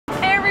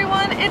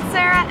it's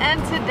Sarah,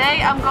 and today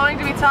I'm going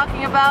to be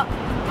talking about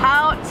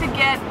how to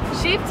get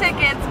cheap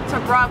tickets to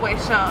Broadway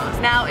shows.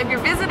 Now, if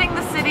you're visiting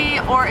the city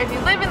or if you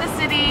live in the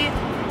city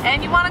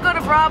and you want to go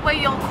to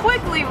Broadway, you'll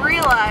quickly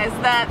realize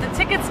that the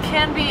tickets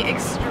can be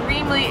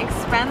extremely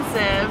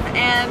expensive,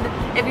 and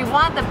if you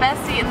want the best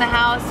seat in the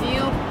house,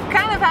 you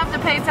kind of have to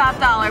pay top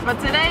dollar.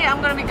 But today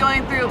I'm going to be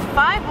going through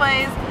 5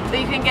 ways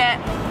that you can get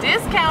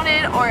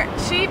discounted or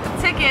cheap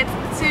tickets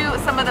to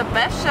some of the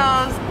best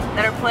shows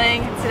that are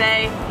playing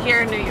today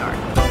here in New York.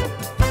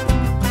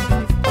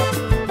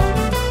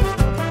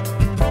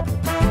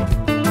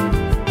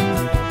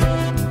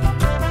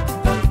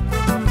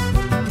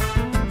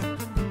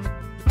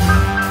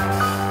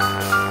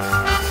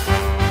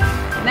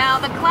 Now,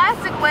 the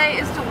classic way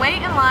is to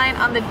wait in line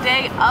on the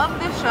day of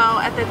the show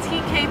at the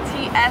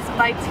TKTS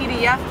by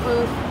TDF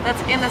booth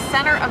that's in the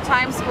center of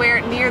Times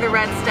Square near the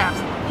Red Steps.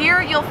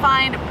 Here you'll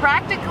find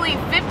practically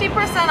 50%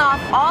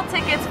 off all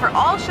tickets for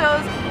all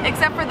shows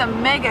except for the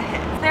mega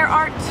hits. There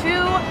are 2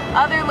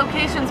 other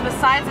locations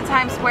besides the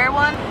Times Square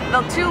one.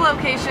 The 2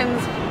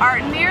 locations are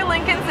near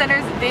Lincoln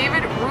Center's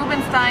David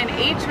Rubenstein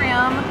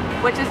Atrium,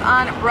 which is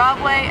on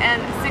Broadway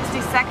and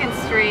 62nd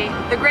Street.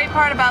 The great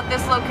part about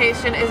this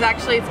location is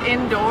actually it's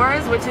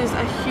indoors, which is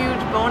a huge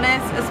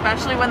bonus,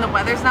 especially when the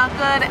weather's not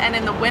good, and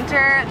in the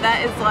winter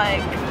that is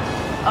like,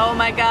 oh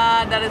my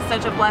god, that is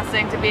such a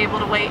blessing to be able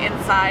to wait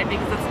inside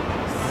because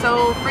it's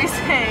so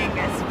freezing,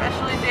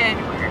 especially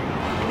January.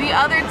 The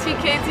other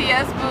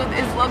TKTS booth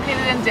is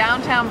located in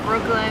downtown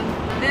Brooklyn.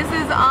 This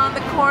is on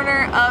the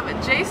corner of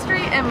J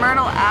Street and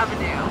Myrtle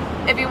Avenue.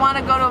 If you want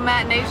to go to a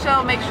matinee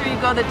show, make sure you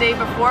go the day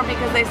before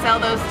because they sell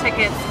those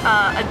tickets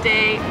a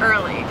day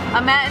early.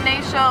 A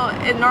matinee show,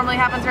 it normally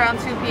happens around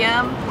 2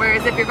 p.m.,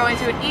 whereas if you're going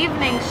to an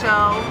evening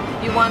show,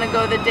 you want to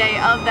go the day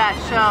of that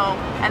show,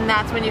 and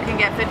that's when you can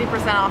get 50%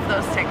 off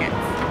those tickets.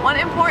 One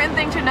important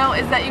thing to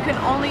note is that you can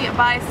only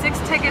buy 6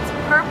 tickets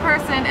per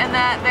person, and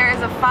that there is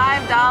a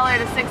 $5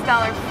 to $6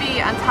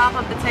 fee on top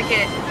of the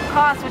ticket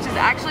cost, which is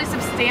actually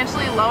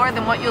substantially lower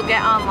than what you'll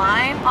get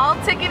online. All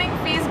ticketing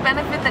fees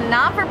benefit the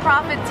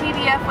not-for-profit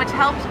TDF, which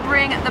helps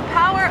bring the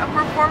power of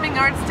performing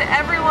arts to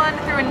everyone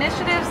through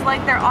initiatives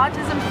like their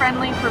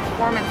autism-friendly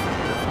performances.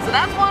 So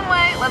that's one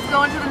way. Let's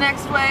go into the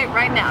next way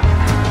right now.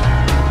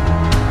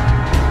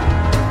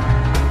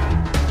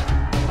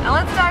 Now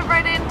let's dive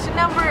right into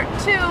number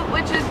 2,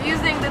 which is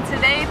using the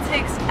Today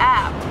Tix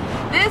app.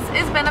 This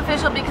is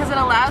beneficial because it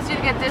allows you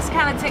to get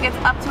discounted tickets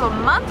up to a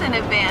month in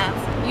advance.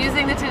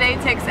 Using the Today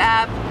Tix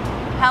app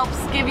helps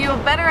give you a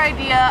better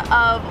idea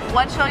of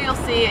what show you'll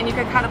see, and you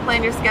can kind of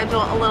plan your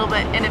schedule a little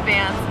bit in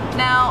advance.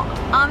 Now,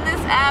 on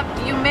this app,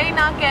 you may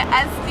not get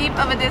as steep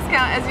of a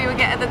discount as you would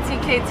get at the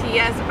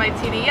TKTS by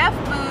TDF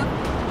booth,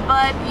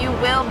 but you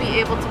will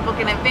be able to book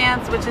in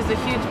advance, which is a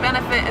huge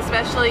benefit,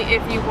 especially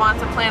if you want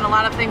to plan a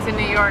lot of things in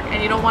New York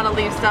and you don't want to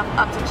leave stuff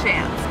up to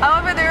chance.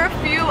 However, there are a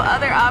few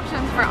other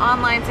options for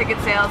online ticket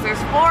sales.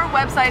 There's 4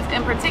 websites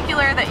in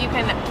particular that you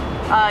can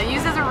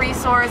use as a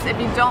resource if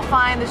you don't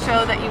find the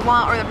show that you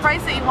want or the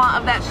price that you want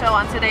of that show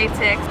on Today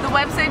Tix. The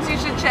websites you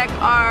should check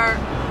are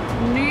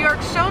New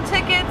York Show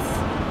Tickets,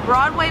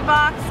 Broadway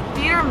Box,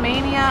 Theater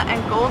Mania, and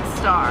Gold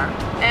Star.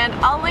 And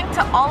I'll link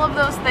to all of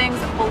those things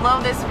below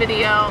this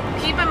video.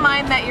 Keep in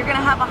mind that you're going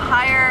to have a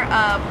higher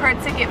per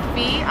ticket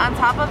fee on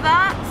top of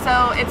that,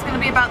 so it's going to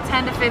be about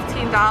 $10 to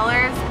 $15,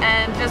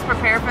 and just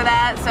prepare for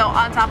that. So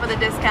on top of the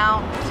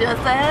discount,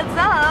 just a heads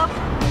up.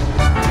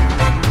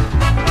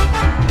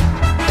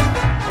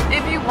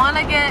 If you want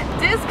to get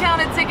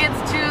discounted tickets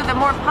to the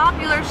more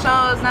popular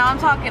shows, now I'm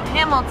talking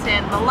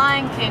Hamilton, The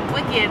Lion King,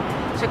 Wicked,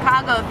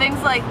 Chicago,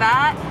 things like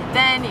that,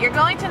 then you're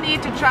going to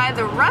need to try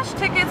the rush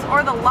tickets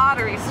or the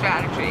lottery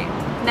strategy.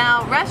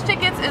 Now, rush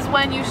tickets is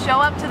when you show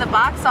up to the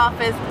box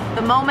office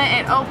the moment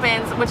it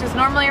opens, which is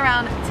normally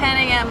around 10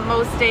 a.m.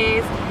 most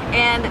days,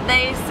 and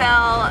they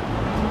sell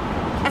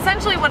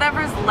essentially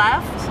whatever's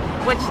left,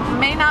 which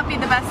may not be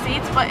the best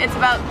seats, but it's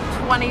about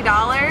 $20.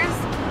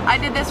 I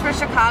did this for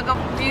Chicago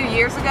a few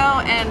years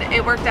ago and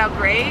it worked out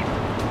great.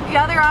 The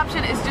other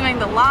option is doing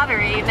the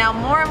lottery. Now,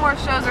 more and more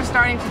shows are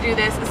starting to do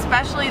this,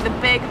 especially the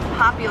big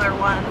popular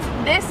ones.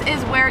 This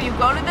is where you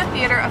go to the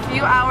theater a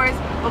few hours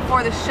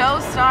before the show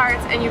starts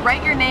and you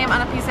write your name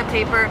on a piece of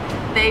paper.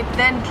 They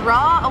then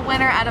draw a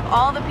winner out of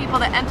all the people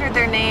that entered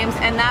their names,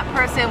 and that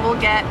person will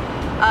get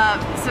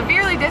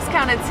severely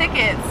discounted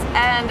tickets,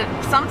 and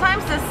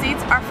sometimes the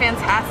seats are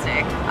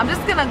fantastic. I'm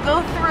just gonna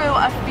go through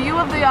a few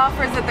of the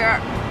offers that there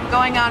are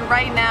going on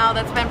right now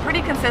that's been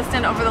pretty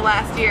consistent over the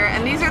last year,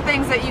 and these are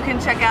things that you can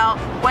check out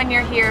when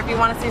you're here if you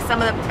want to see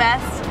some of the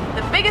best,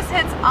 the biggest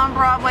hits on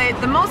Broadway.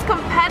 The most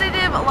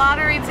competitive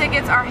lottery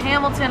tickets are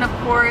Hamilton, of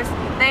course.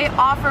 They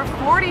offer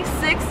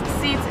 46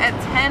 seats at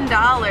 $10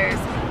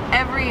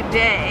 every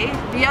day.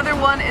 The other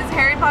one is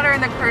Harry Potter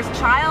and the Cursed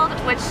Child,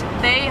 which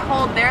they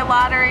hold their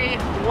lottery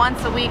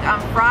once a week on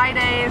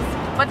Fridays.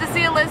 But to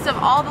see a list of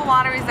all the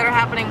lotteries that are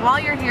happening while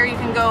you're here, you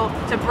can go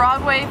to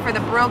Broadway for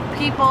the broke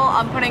people.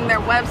 I'm putting their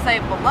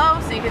website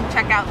below so you can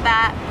check out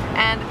that,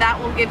 and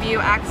that will give you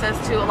access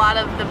to a lot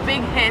of the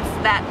big hits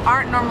that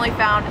aren't normally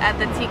found at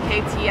the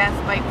TKTS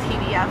by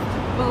TDF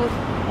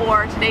booth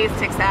or today's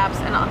Tix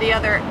apps and all the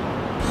other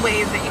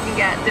ways that you can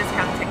get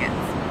discount tickets.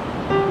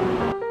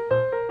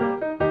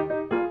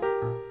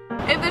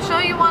 If the show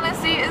you want to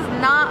see is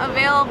not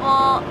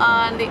available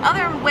on the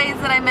other ways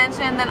that I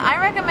mentioned, then I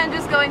recommend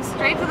just going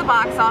straight to the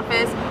box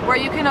office, where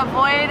you can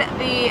avoid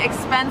the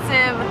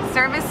expensive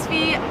service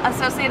fee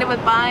associated with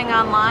buying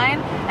online.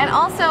 And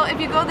also, if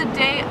you go the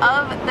day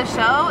of the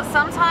show,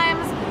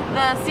 sometimes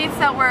the seats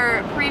that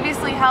were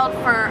previously held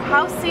for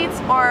house seats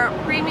or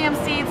premium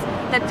seats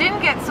that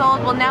didn't get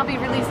sold will now be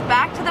released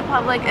back to the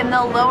public, and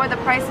they'll lower the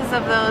prices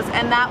of those,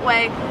 and that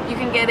way you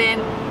can get in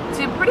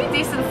to pretty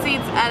decent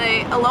seats at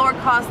a lower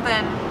cost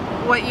than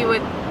what you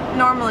would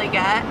normally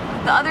get.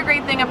 The other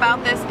great thing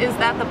about this is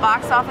that the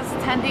box office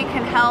attendee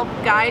can help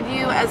guide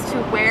you as to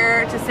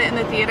where to sit in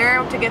the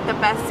theater to get the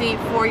best seat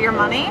for your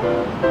money.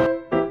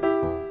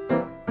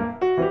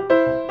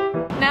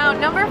 Now,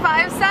 number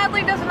 5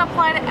 sadly doesn't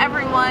apply to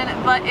everyone,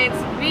 but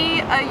it's be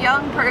a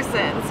young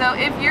person. So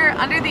if you're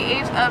under the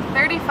age of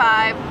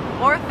 35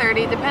 or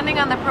 30, depending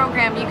on the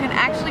program, you can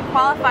actually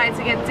qualify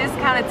to get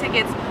discounted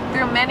tickets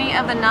through many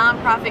of the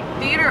nonprofit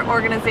theater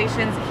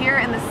organizations here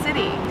in the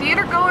city.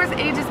 Theater goers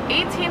ages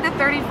 18 to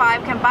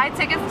 35 can buy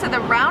tickets to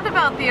the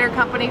Roundabout Theater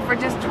Company for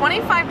just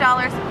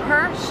 $25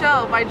 per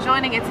show by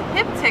joining its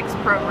Hip Tix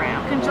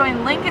program. You can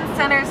join Lincoln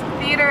Center's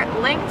Theater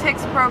Link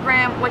Tix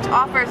program, which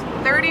offers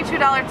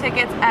 $32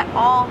 tickets at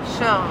all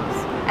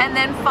shows. And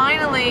then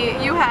finally,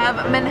 you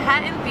have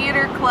Manhattan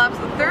Theater Club's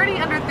 30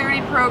 Under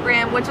 30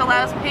 program, which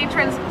allows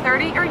patrons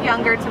 30 or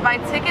younger to buy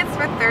tickets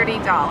for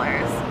 $30.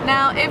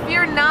 Now, if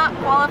you're not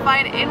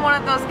qualified in one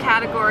of those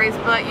categories,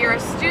 but you're a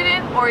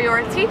student or you're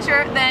a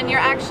teacher, then you're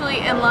actually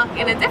in luck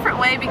in a different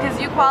way,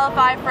 because you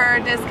qualify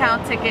for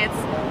discount tickets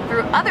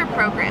through other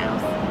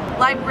programs.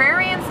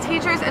 Librarians,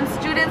 teachers, and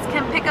students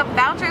can pick up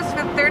vouchers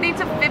for 30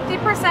 to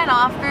 50%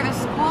 off through the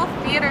school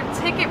theater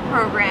ticket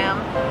program.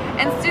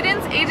 And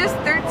students ages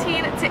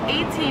 13 to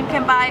 18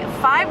 can buy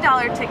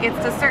 $5 tickets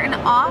to certain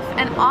off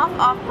and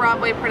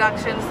off-Broadway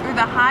productions through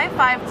the High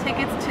Five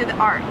Tickets to the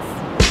Arts.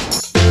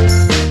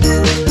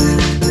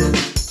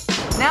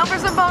 Now for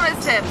some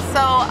bonus tips. So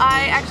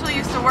I actually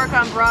used to work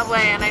on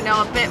Broadway, and I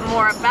know a bit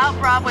more about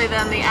Broadway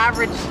than the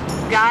average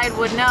guide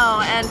would know,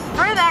 and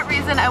for that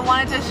reason I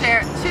wanted to share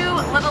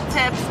 2 little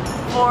tips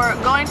for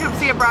going to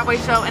see a Broadway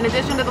show in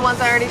addition to the ones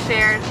I already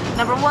shared.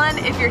 Number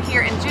 1, if you're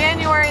here in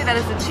January, that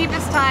is the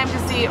cheapest time to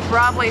see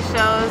Broadway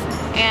shows,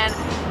 and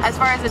as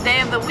far as the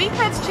day of the week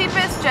that's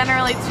cheapest,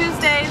 generally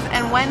Tuesdays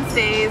and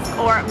Wednesdays,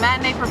 or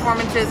matinee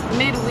performances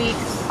midweek,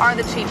 are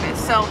the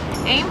cheapest. So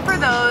aim for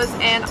those,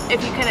 and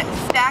if you can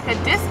stack a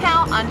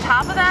discount on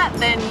top of that,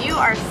 then you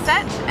are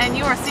set and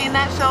you are seeing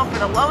that show for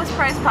the lowest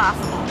price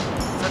possible.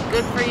 So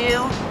good for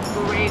you.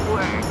 Great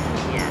work.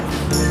 Yes.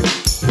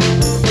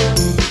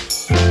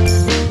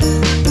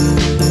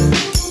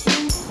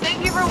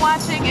 Thank you for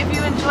watching. If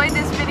you enjoyed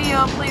this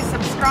video, please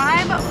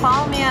subscribe,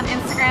 follow me on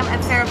Instagram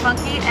at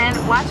SarahFunky, and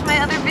watch my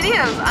other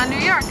videos on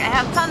New York. I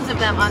have tons of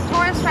them on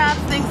tourist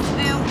traps, things to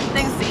do,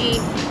 things to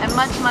eat, and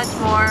much, much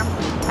more.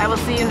 I will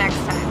see you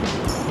next time.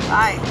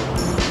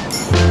 Bye.